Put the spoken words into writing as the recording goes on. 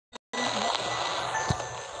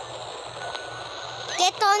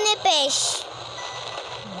Get on the fish.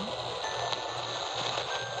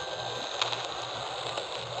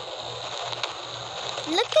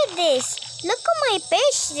 Look at this. Look at my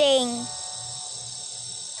fish thing.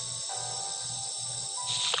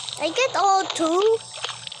 I get all two.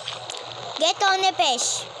 Get on the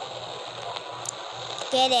fish.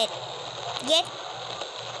 Get it. Get.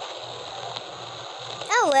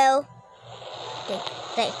 Oh well.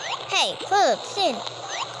 Hey, put it in.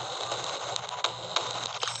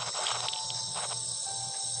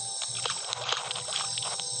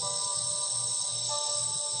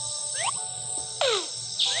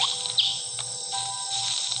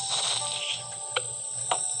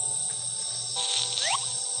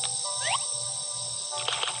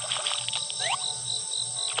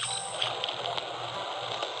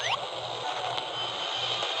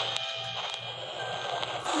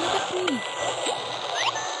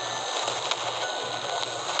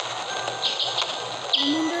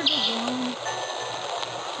 I'm under the ground.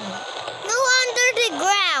 No, under the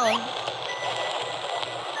ground.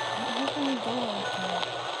 How can I go out there?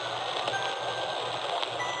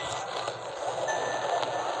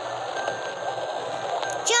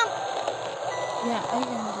 Jump. Yeah, I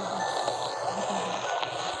can do this.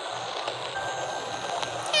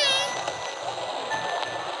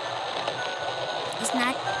 It's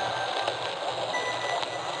not.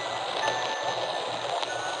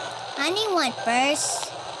 I need one first.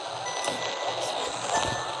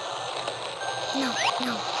 No,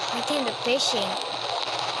 I can't do fishing.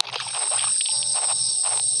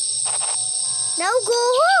 Now go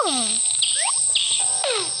home.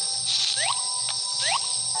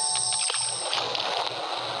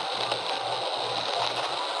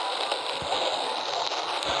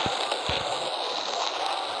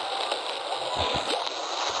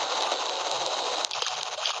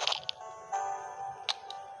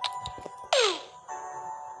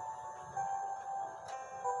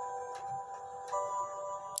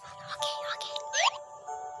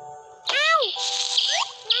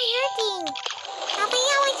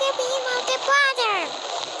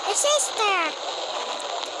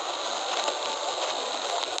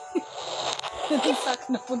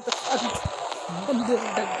 Sak napunta sa under the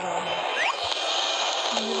ground.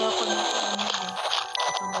 Nahirapan na ako ano ba?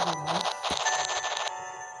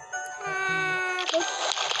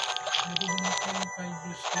 Hindi na ako yung 5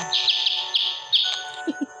 years old.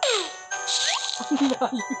 Ang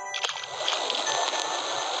layo.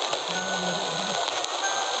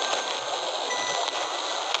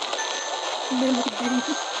 Melody.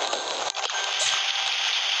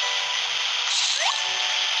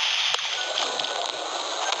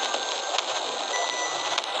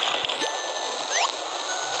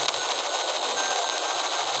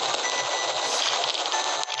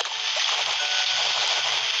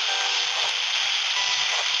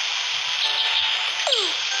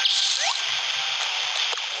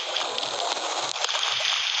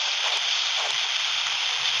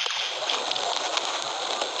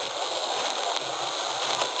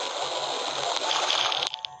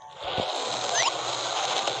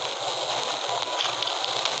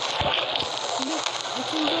 I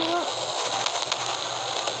can go up.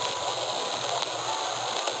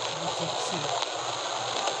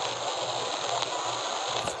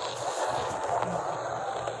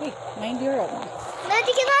 Hey, mind your own.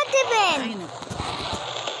 Daddy cannot dip in. I know.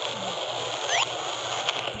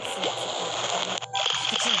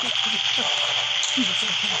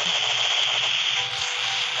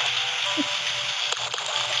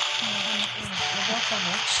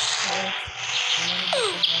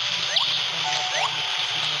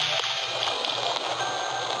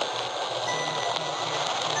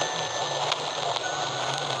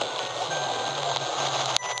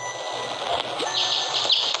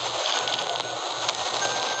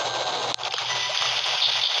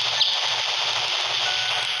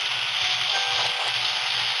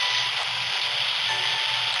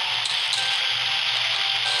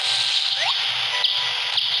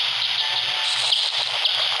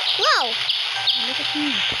 Whoa! Look at me.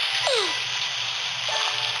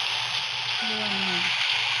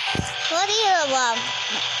 What do you love?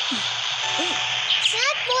 It's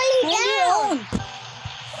not falling Hold your down. own.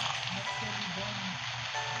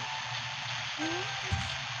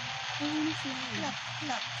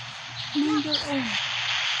 Look. Mind your own.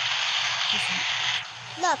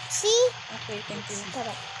 Look, see? Okay, thank you.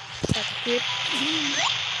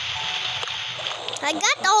 I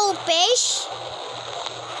got the whole fish.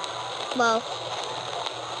 Well,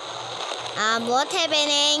 what's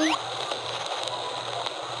happening?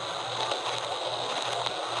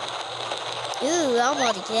 Ooh,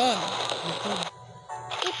 almost again.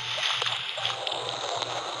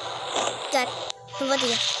 Got. What do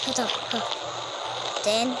you? Hold on.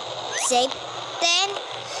 Then, save. Then,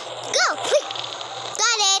 go! Quick!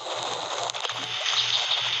 Got it!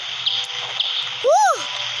 Woo!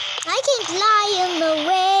 I can fly in the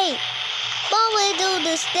way. What will do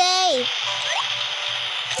to stay?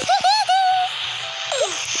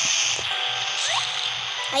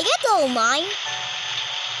 I get all mine.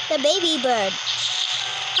 The baby bird.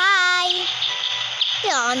 Hi!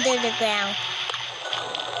 They're under the ground.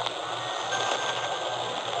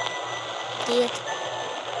 Dude.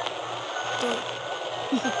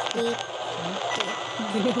 Hey,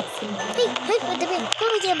 what the bit? What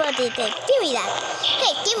was your birthday thing? Give me that.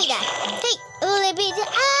 Hey, give me that. Hey, a little bit.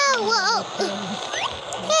 Ow! Whoa!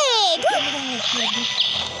 Hey!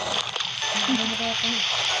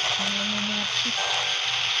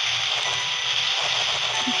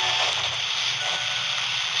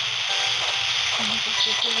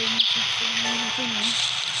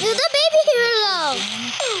 Leave the baby here alone.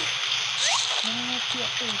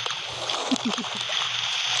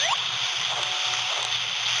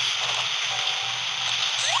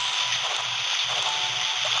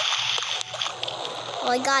 Oh,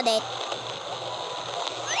 I got it.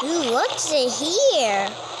 Ooh, what's it here?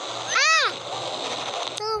 Ah!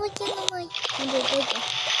 Oh, we can't go my under bigger.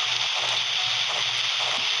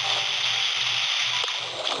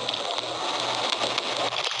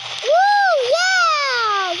 Woo!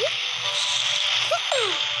 Yeah!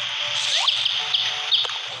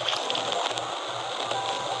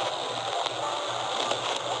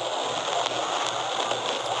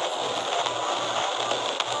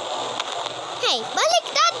 Hey, balik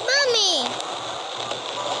that, mommy!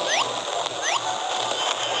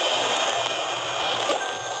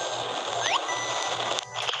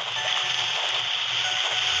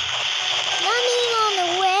 Running on the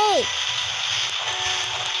way.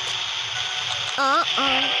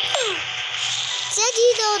 Said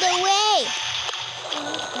you know the way.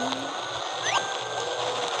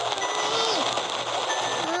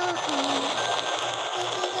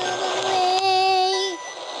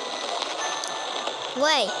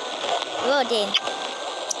 Wait, Rodin.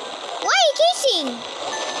 Why are you kissing?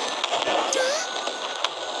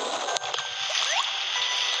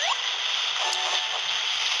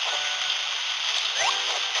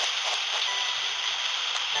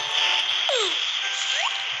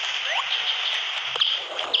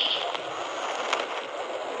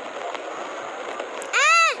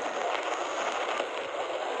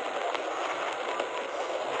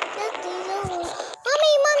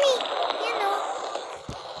 Mommy, you know.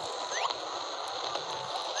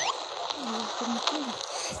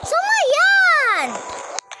 Sumayan!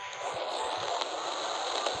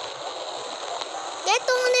 Get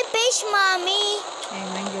on the fish, mommy. Hey,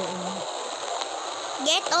 mind your own.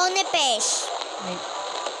 Get on the fish. Wait.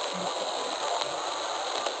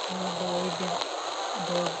 With the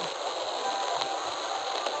dog.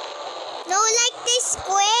 No, like this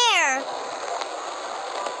square.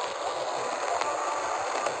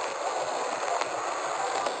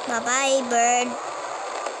 Bye-bye, bird.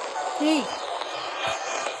 Hey!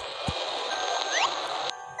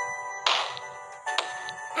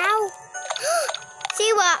 Ow!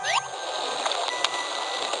 See what?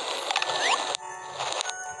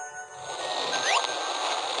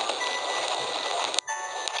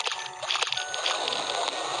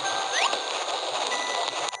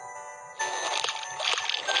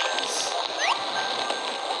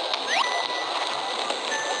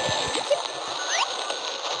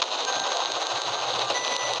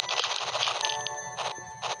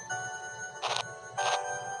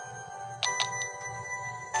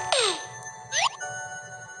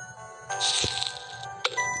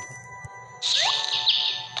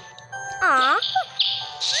 Aw.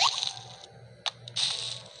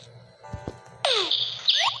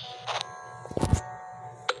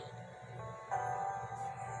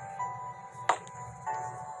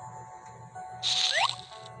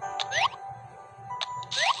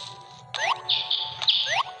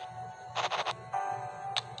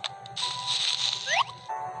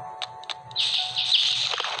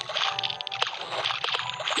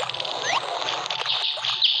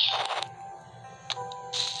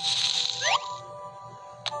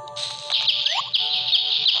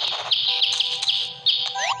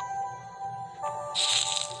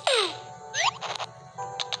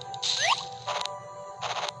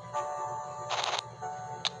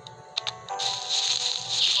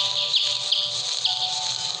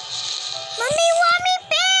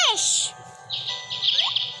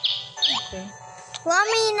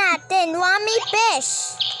 Wami natin. Wami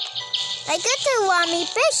fish. I got the wami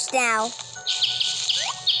fish now.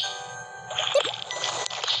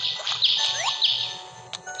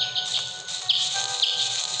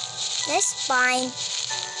 Let's find.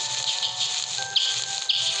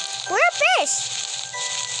 Where a fish?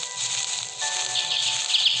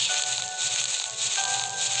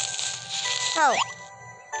 Oh.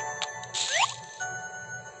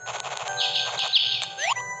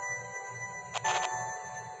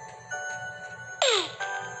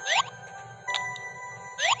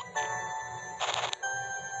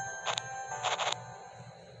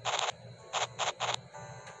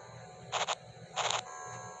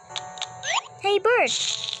 Hey, bird.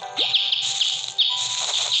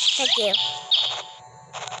 Thank you.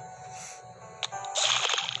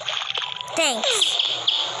 Thanks.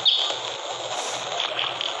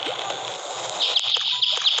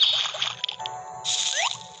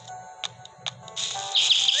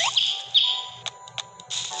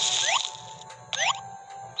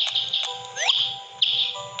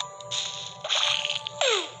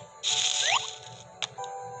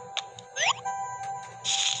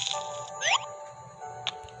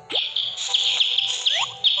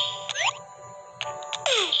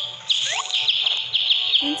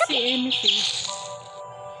 I don't see any fish.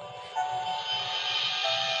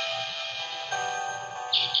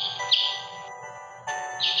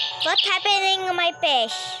 What's happening to my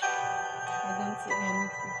fish? I don't see any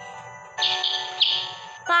fish.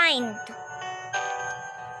 Find.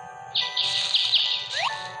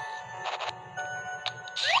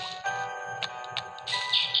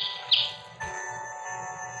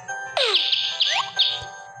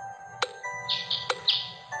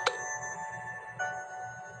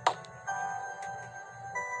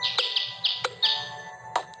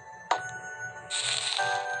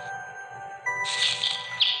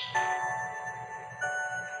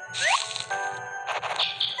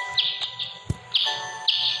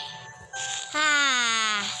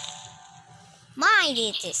 Mine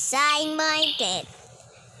is design my bed.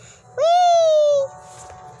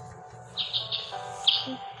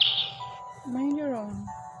 Whee! Mind your own.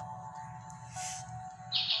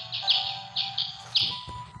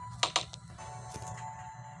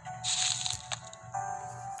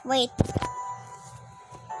 Wait.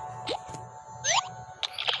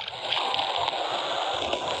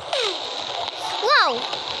 Whoa!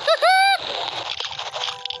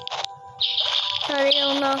 I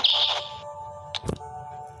don't know.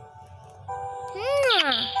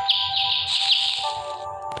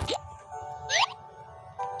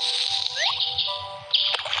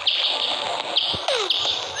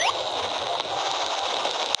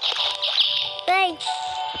 Hey.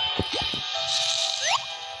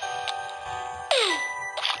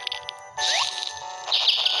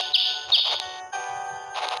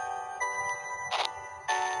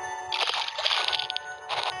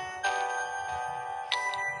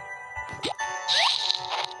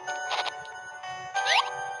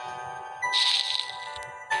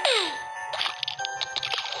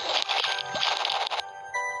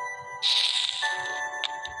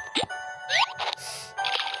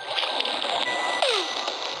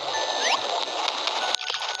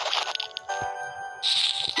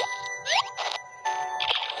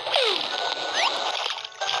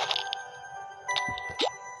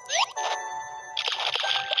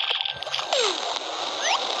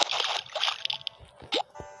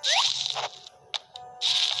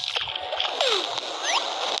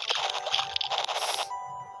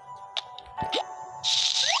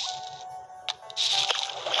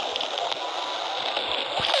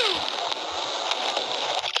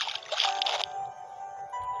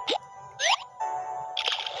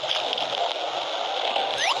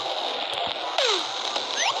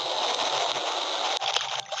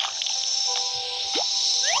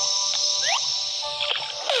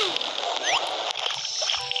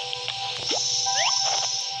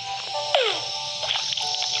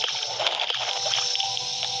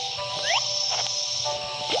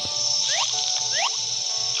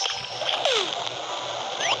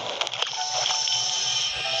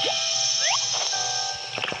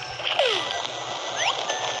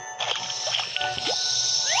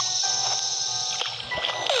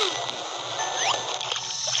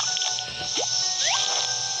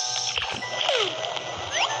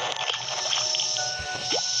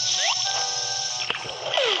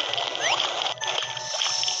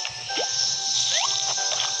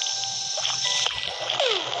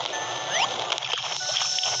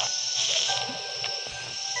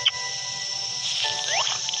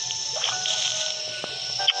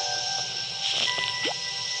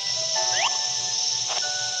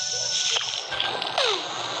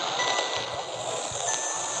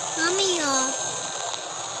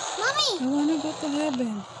 I wanna go to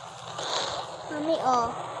heaven. Mommy,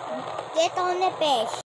 get on the fish.